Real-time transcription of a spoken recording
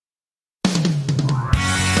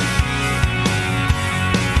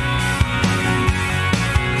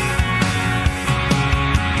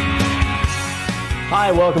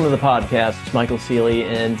Hi, welcome to the podcast. It's Michael Seeley,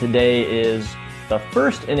 and today is the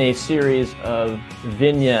first in a series of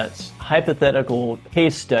vignettes, hypothetical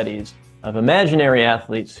case studies of imaginary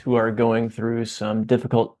athletes who are going through some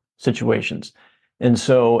difficult situations. And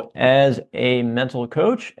so as a mental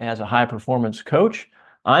coach, as a high-performance coach,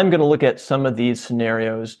 I'm going to look at some of these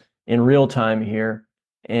scenarios in real time here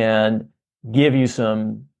and give you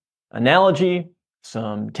some analogy,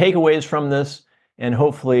 some takeaways from this, and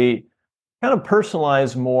hopefully kind of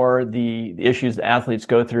personalize more the issues that athletes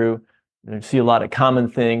go through. You see a lot of common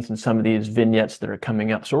things in some of these vignettes that are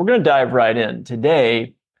coming up. So we're going to dive right in.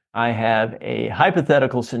 Today, I have a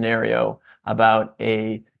hypothetical scenario about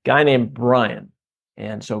a guy named Brian.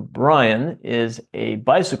 And so Brian is a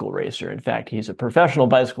bicycle racer. In fact, he's a professional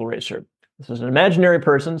bicycle racer. This is an imaginary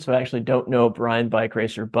person, so I actually don't know Brian bike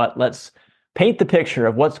racer, but let's paint the picture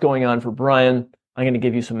of what's going on for Brian. I'm going to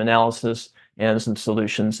give you some analysis and some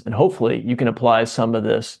solutions, and hopefully you can apply some of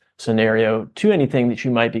this scenario to anything that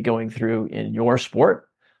you might be going through in your sport.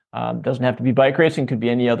 Doesn't have to be bike racing, could be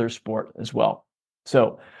any other sport as well.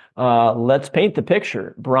 So let's paint the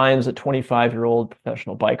picture. Brian's a 25-year-old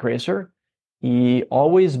professional bike racer. He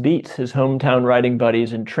always beats his hometown riding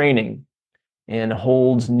buddies in training and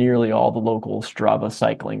holds nearly all the local Strava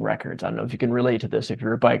cycling records. I don't know if you can relate to this if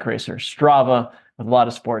you're a bike racer. Strava, with a lot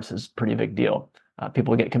of sports, is a pretty big deal.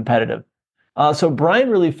 People get competitive. So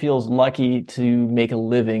Brian really feels lucky to make a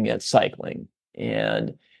living at cycling,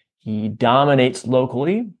 and he dominates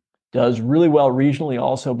locally, does really well regionally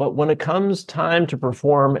also, but when it comes time to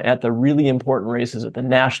perform at the really important races at the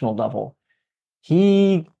national level,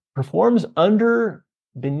 he performs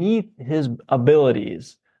beneath his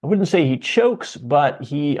abilities. I wouldn't say he chokes, but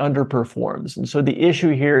he underperforms. And so the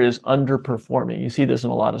issue here is underperforming. You see this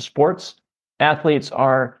in a lot of sports. Athletes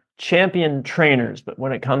are champion trainers, but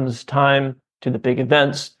when it comes time to the big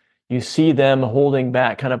events, you see them holding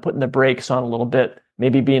back, kind of putting the brakes on a little bit,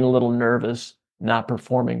 maybe being a little nervous, not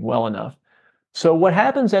performing well enough. So what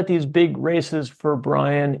happens at these big races for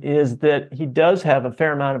Brian is that he does have a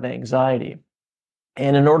fair amount of anxiety.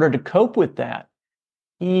 And in order to cope with that,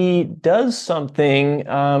 he does something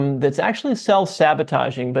that's actually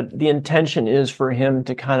self-sabotaging, but the intention is for him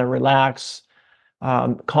to kind of relax,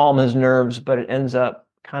 calm his nerves, but it ends up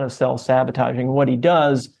kind of self-sabotaging. What he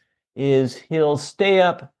does is he'll stay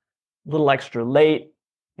up a little extra late.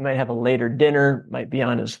 He might have a later dinner, might be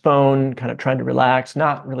on his phone, kind of trying to relax,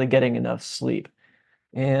 not really getting enough sleep.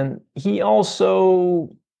 And he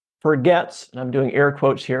also forgets, and I'm doing air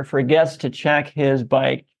quotes here, forgets to check his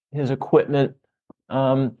bike, his equipment.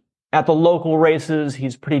 At the local races,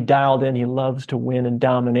 he's pretty dialed in. He loves to win and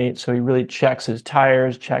dominate, so he really checks his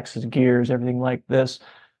tires, checks his gears, everything like this.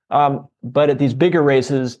 But at these bigger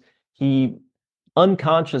races, he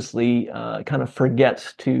unconsciously kind of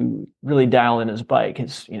forgets to really dial in his bike.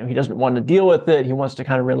 He doesn't want to deal with it. He wants to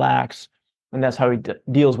kind of relax, and that's how he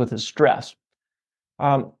deals with his stress.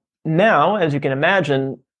 Now, as you can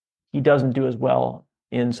imagine, he doesn't do as well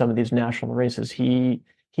in some of these national races. He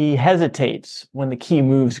hesitates when the key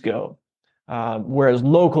moves go, whereas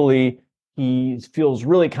locally, he feels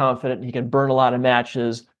really confident. He can burn a lot of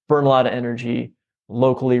matches, burn a lot of energy.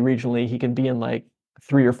 Locally, regionally, he can be in like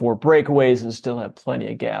 3 or 4 breakaways and still have plenty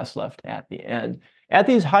of gas left at the end. At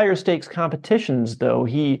these higher stakes competitions, though,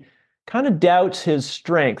 he kind of doubts his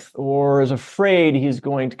strength or is afraid he's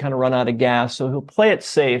going to kind of run out of gas. So he'll play it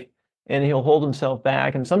safe and he'll hold himself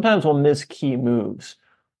back, and sometimes will miss key moves,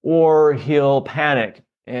 or he'll panic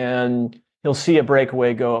and he'll see a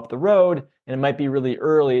breakaway go up the road and it might be really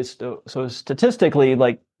early. So statistically,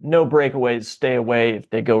 like, no breakaways stay away if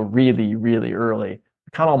they go really, really early.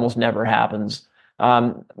 It kind of almost never happens.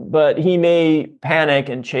 But he may panic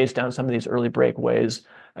and chase down some of these early breakaways.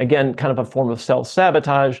 Again, kind of a form of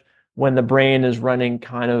self-sabotage when the brain is running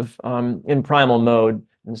kind of in primal mode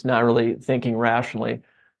and it's not really thinking rationally.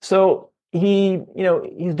 So he's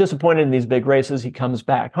disappointed in these big races. He comes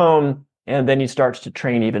back home and then he starts to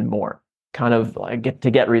train even more. Kind of like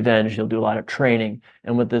get revenge. He'll do a lot of training.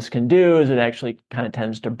 And what this can do is it actually kind of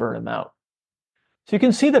tends to burn him out. So you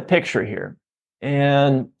can see the picture here.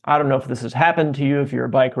 And I don't know if this has happened to you if you're a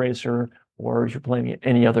bike racer or if you're playing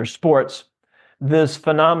any other sports. This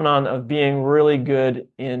phenomenon of being really good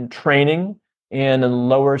in training and in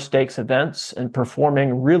lower stakes events and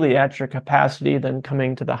performing really at your capacity, then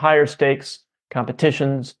coming to the higher stakes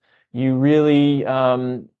competitions, you really,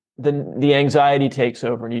 the anxiety takes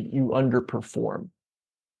over and you underperform.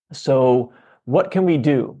 So what can we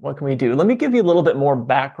do? What can we do? Let me give you a little bit more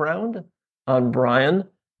background on Brian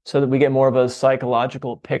so that we get more of a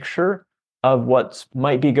psychological picture of what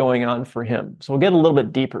might be going on for him. So we'll get a little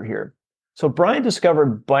bit deeper here. So Brian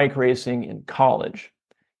discovered bike racing in college.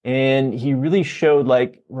 and he really showed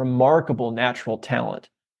like remarkable natural talent.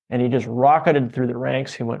 And he just rocketed through the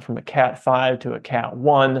ranks. He went from a Cat 5 to a Cat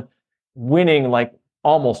 1, winning like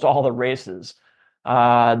almost all the races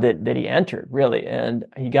that he entered, really. And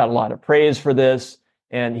he got a lot of praise for this,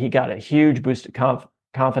 and he got a huge boost of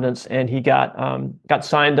confidence, and he got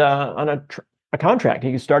signed on a contract.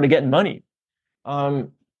 He started getting money.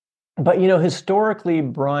 Um, but historically,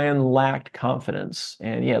 Brian lacked confidence,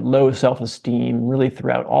 and he had low self-esteem really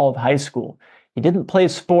throughout all of high school. He didn't play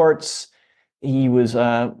sports. He was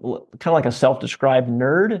kind of like a self-described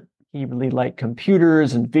nerd. He really liked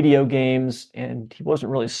computers and video games, and he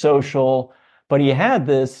wasn't really social. But he had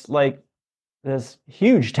this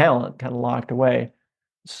huge talent kind of locked away.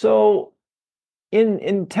 So,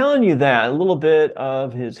 in telling you that, a little bit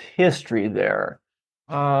of his history there,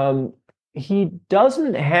 um, he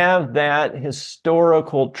doesn't have that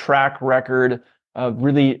historical track record of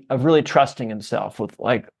really trusting himself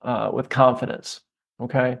with confidence.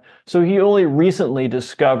 Okay, so he only recently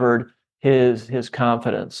discovered his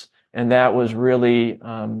confidence, and that was really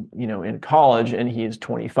in college, and he's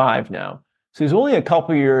 25 now. So he's only a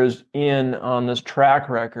couple years in on this track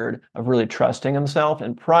record of really trusting himself.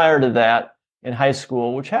 And prior to that, in high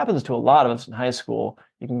school, which happens to a lot of us in high school,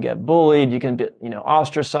 you can get bullied, you can be,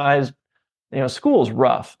 ostracized. School's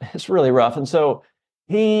rough. It's really rough. And so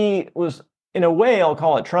he was, in a way, I'll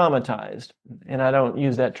call it traumatized. And I don't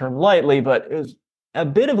use that term lightly, but it was a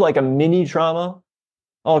bit of like a mini trauma,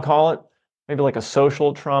 I'll call it, maybe like a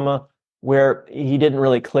social trauma, where he didn't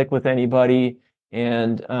really click with anybody,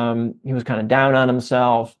 and he was kind of down on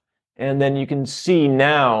himself. And then you can see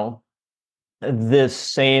now this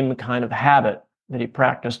same kind of habit that he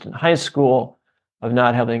practiced in high school of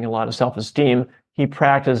not having a lot of self-esteem. He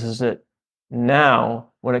practices it now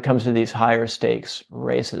when it comes to these higher stakes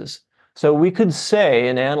races. So we could say,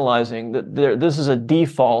 in analyzing, that this is a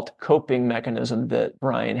default coping mechanism that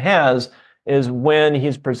Brian has, is when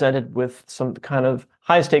he's presented with some kind of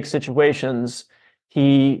high stakes situations,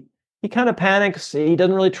 he kind of panics, he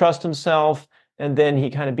doesn't really trust himself, and then he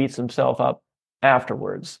kind of beats himself up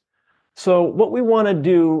afterwards. So what we want to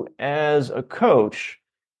do as a coach,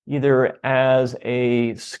 either as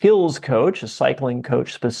a skills coach, a cycling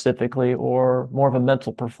coach specifically, or more of a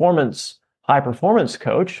mental performance, high performance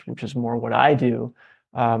coach, which is more what I do,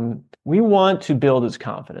 we want to build his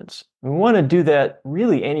confidence. We want to do that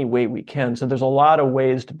really any way we can. So there's a lot of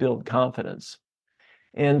ways to build confidence.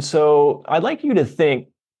 And so I'd like you to think,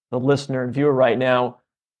 the listener and viewer right now,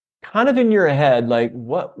 kind of in your head, like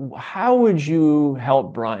how would you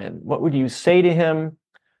help Brian? What would you say to him?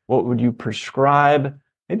 What would you prescribe?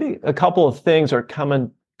 Maybe a couple of things are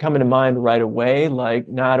coming to mind right away, like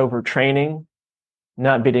not overtraining,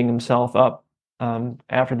 not beating himself up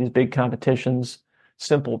after these big competitions,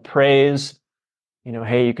 simple praise,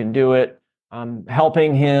 hey, you can do it,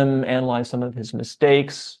 helping him analyze some of his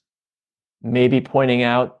mistakes, maybe pointing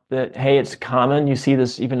out that, hey, it's common. You see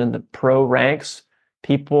this even in the pro ranks,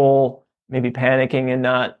 people maybe panicking and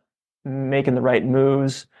not making the right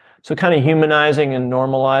moves. So kind of humanizing and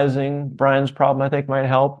normalizing Brian's problem, I think, might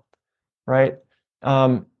help, right?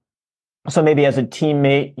 So maybe as a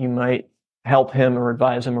teammate, you might help him or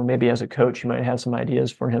advise him, or maybe as a coach, you might have some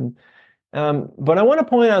ideas for him. But I want to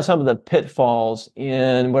point out some of the pitfalls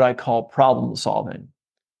in what I call problem solving.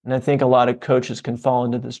 And I think a lot of coaches can fall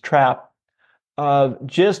into this trap of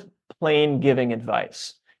just plain giving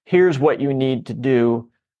advice. Here's what you need to do.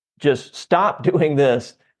 Just stop doing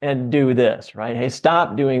this and do this, right? Hey,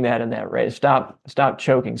 stop doing that in that race. Stop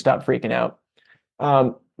choking. Stop freaking out.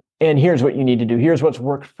 And here's what you need to do. Here's what's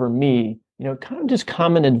worked for me. Kind of just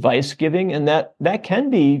common advice giving, and that can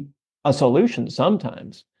be a solution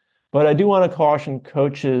sometimes. But I do want to caution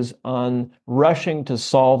coaches on rushing to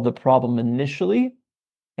solve the problem initially,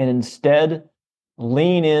 and instead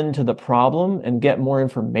lean into the problem and get more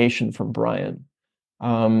information from Brian.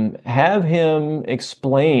 Have him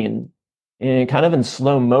explain in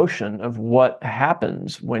slow motion of what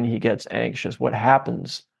happens when he gets anxious, what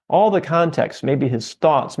happens, all the context, maybe his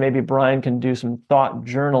thoughts. Maybe Brian can do some thought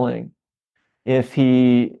journaling if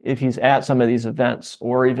he's at some of these events,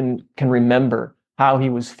 or even can remember how he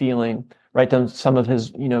was feeling, write down some of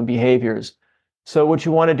his behaviors. So what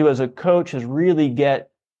you want to do as a coach is really get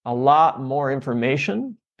a lot more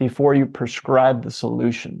information before you prescribe the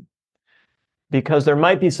solution, because there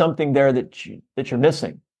might be something there that you're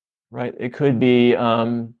missing, right? It could be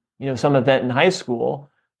some event in high school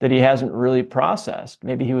that he hasn't really processed.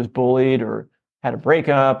 Maybe he was bullied, or had a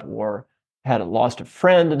breakup, or lost a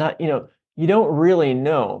friend, and you don't really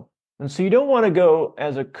know. And so you don't want to go,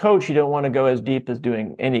 as a coach, you don't want to go as deep as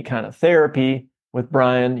doing any kind of therapy with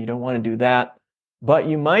Brian. You don't want to do that. but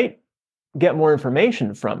you might get more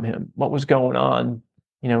information from him, what was going on,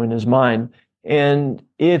 in his mind. And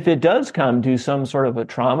if it does come to some sort of a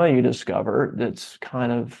trauma you discover that's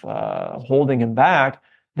kind of holding him back,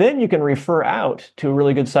 then you can refer out to a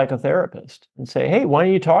really good psychotherapist and say, hey, why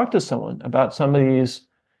don't you talk to someone about some of these,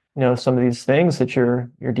 things that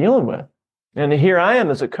you're dealing with? And here I am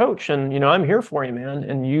as a coach, and I'm here for you, man.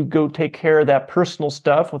 And you go take care of that personal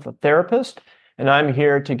stuff with a therapist, and I'm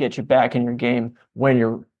here to get you back in your game when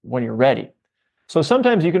you're ready. So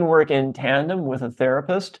sometimes you can work in tandem with a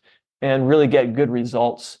therapist and really get good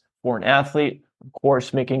results for an athlete. Of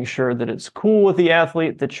course, making sure that it's cool with the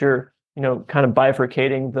athlete, that you're, kind of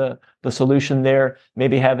bifurcating the solution there,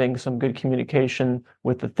 maybe having some good communication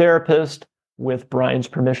with the therapist, with Brian's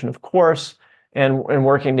permission, of course, and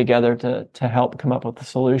working together to help come up with the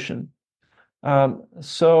solution.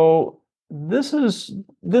 So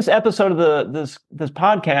this episode of this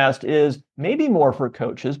podcast is maybe more for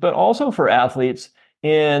coaches, but also for athletes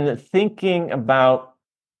in thinking about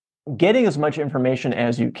getting as much information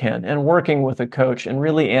as you can and working with a coach and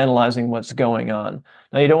really analyzing what's going on.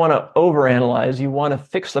 Now, you don't want to overanalyze. You want to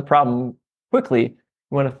fix the problem quickly. You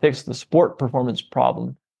want to fix the sport performance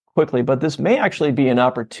problem quickly, but this may actually be an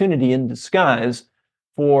opportunity in disguise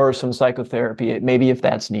for some psychotherapy, maybe if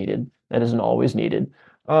that's needed. That isn't always needed.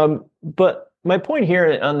 But my point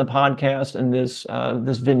here on the podcast and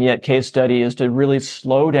this vignette case study is to really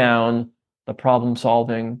slow down the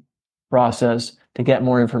problem-solving process to get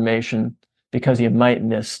more information, because you might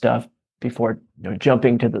miss stuff before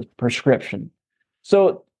jumping to the prescription.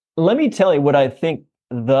 So let me tell you what I think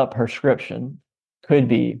the prescription could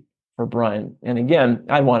be for Brian. And again,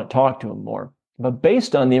 I want to talk to him more. But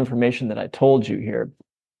based on the information that I told you here,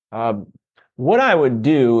 what I would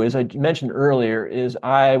do, as I mentioned earlier, is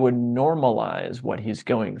I would normalize what he's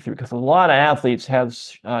going through, because a lot of athletes have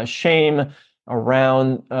shame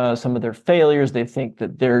around some of their failures. They think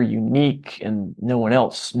that they're unique and no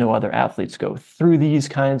other athletes go through these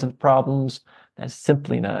kinds of problems. That's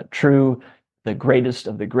simply not true. The greatest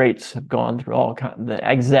of the greats have gone through the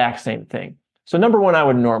exact same thing. So number one, I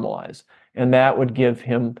would normalize, and that would give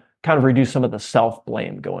him kind of reduce some of the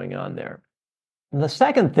self-blame going on there. And the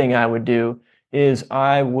second thing I would do is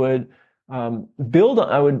I would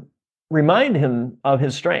remind him of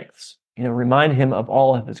his strengths, remind him of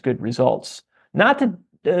all of his good results. Not to,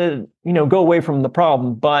 go away from the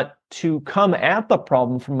problem, but to come at the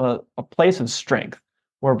problem from a place of strength,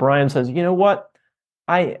 where Brian says, you know what,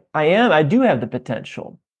 I do have the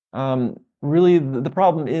potential. Really, the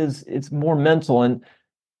problem is it's more mental, and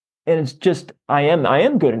it's just I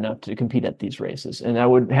am good enough to compete at these races. And I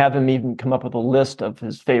would have him even come up with a list of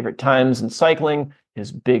his favorite times in cycling,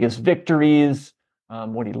 his biggest victories,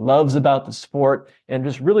 what he loves about the sport, and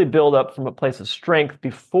just really build up from a place of strength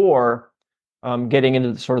before getting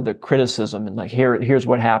into sort of the criticism and like, here's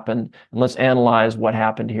what happened, and let's analyze what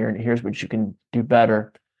happened here, and here's what you can do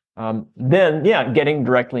better. Then, getting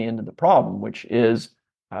directly into the problem, which is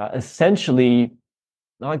essentially,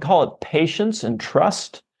 I call it patience and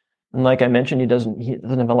trust. And like I mentioned, he doesn't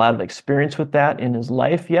have a lot of experience with that in his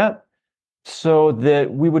life yet. So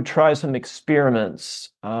that we would try some experiments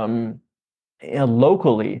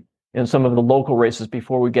locally in some of the local races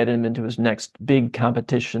before we get him into his next big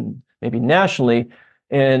competition, maybe nationally.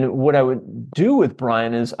 And what I would do with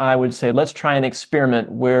Brian is I would say, let's try an experiment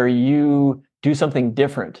where you do something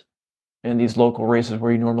different in these local races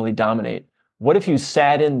where you normally dominate. What if you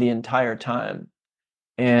sat in the entire time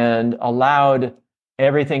and allowed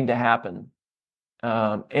everything to happen?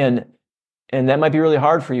 And that might be really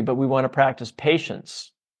hard for you, but we want to practice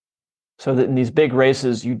patience so that in these big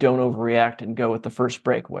races, you don't overreact and go with the first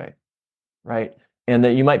breakaway, right? And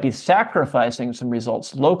that you might be sacrificing some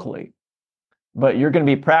results locally, but you're going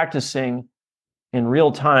to be practicing in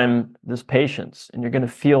real time this patience, and you're going to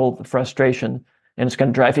feel the frustration, and it's going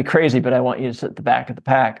to drive you crazy, but I want you to sit at the back of the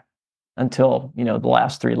pack until, the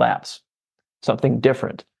last 3 laps, something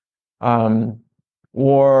different.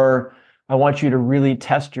 Or I want you to really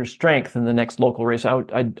test your strength in the next local race. I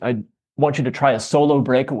want you to try a solo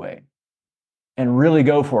breakaway and really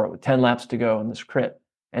go for it with 10 laps to go in this crit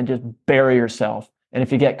and just bury yourself. And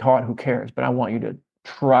if you get caught, who cares? But I want you to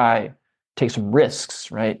try, take some risks,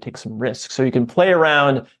 right? Take some risks. So you can play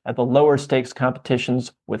around at the lower stakes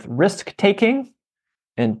competitions with risk taking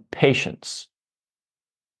and patience.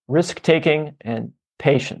 Risk taking and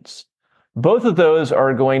patience. Both of those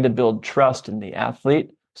are going to build trust in the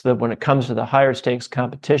athlete so that when it comes to the higher stakes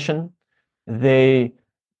competition, they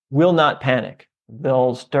will not panic.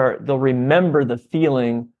 They'll remember the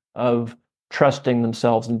feeling of trusting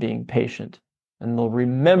themselves and being patient. And they'll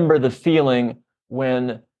remember the feeling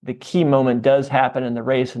when the key moment does happen in the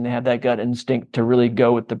race and they have that gut instinct to really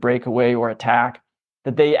go with the breakaway or attack,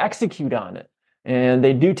 that they execute on it and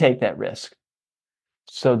they do take that risk.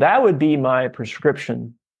 So that would be my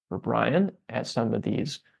prescription for Brian at some of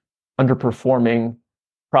these underperforming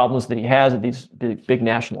problems that he has at these big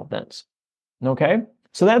national events. Okay,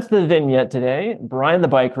 so that's the vignette today. Brian the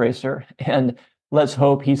bike racer, and let's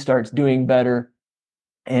hope he starts doing better.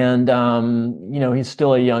 And he's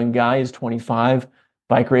still a young guy. He's 25.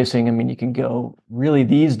 Bike racing, I mean, you can go really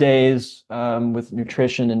these days with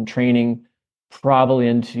nutrition and training probably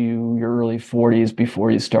into your early 40s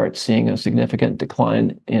before you start seeing a significant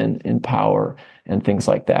decline in power and things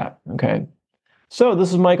like that. Okay. So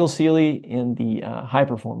this is Michael Seeley in the High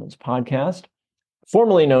Performance Podcast,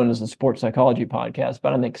 formerly known as the Sports Psychology Podcast,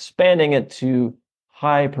 but I'm expanding it to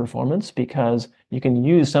high performance because you can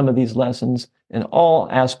use some of these lessons in all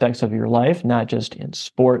aspects of your life, not just in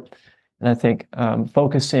sport. And I think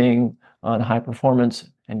focusing on high performance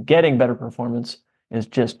and getting better performance is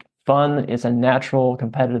just fun. It's a natural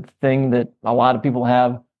competitive thing that a lot of people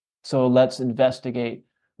have. So let's investigate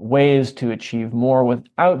ways to achieve more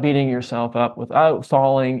without beating yourself up, without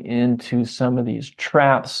falling into some of these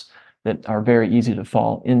traps that are very easy to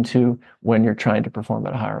fall into when you're trying to perform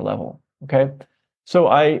at a higher level. Okay. So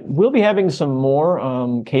I will be having some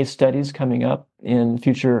more case studies coming up in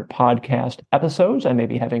future podcast episodes. I may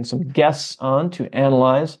be having some guests on to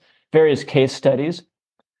analyze various case studies.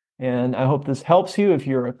 And I hope this helps you if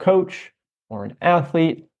you're a coach or an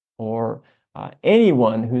athlete or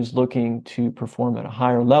anyone who's looking to perform at a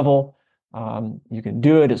higher level. You can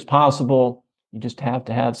do it. It's possible. You just have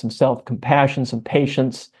to have some self-compassion, some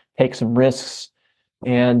patience, take some risks,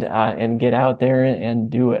 and get out there and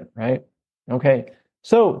do it, right? Okay.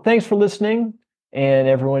 So thanks for listening, and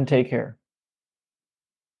everyone take care.